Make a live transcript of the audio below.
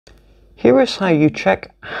Here is how you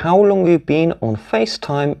check how long you've been on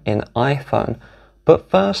FaceTime in iPhone.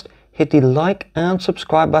 But first, hit the like and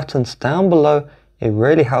subscribe buttons down below. It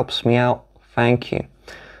really helps me out. Thank you.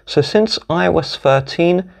 So since iOS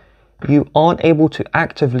 13, you aren't able to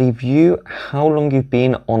actively view how long you've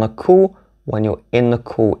been on a call when you're in the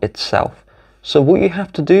call itself. So what you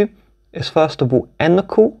have to do is first of all end the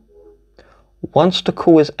call. Once the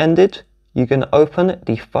call is ended, you can open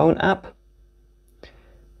the phone app.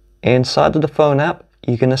 Inside of the phone app,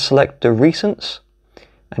 you're going to select the recents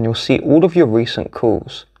and you'll see all of your recent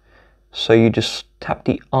calls. So you just tap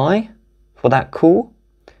the I for that call.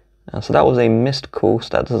 And so that was a missed call, so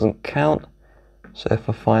that doesn't count. So if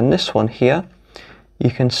I find this one here,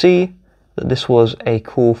 you can see that this was a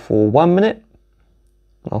call for 1 minute.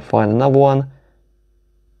 I'll find another one.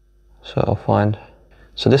 So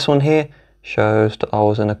this one here shows that I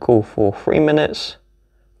was in a call for 3 minutes,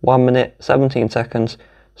 1 minute, 17 seconds.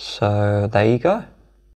 So there you go.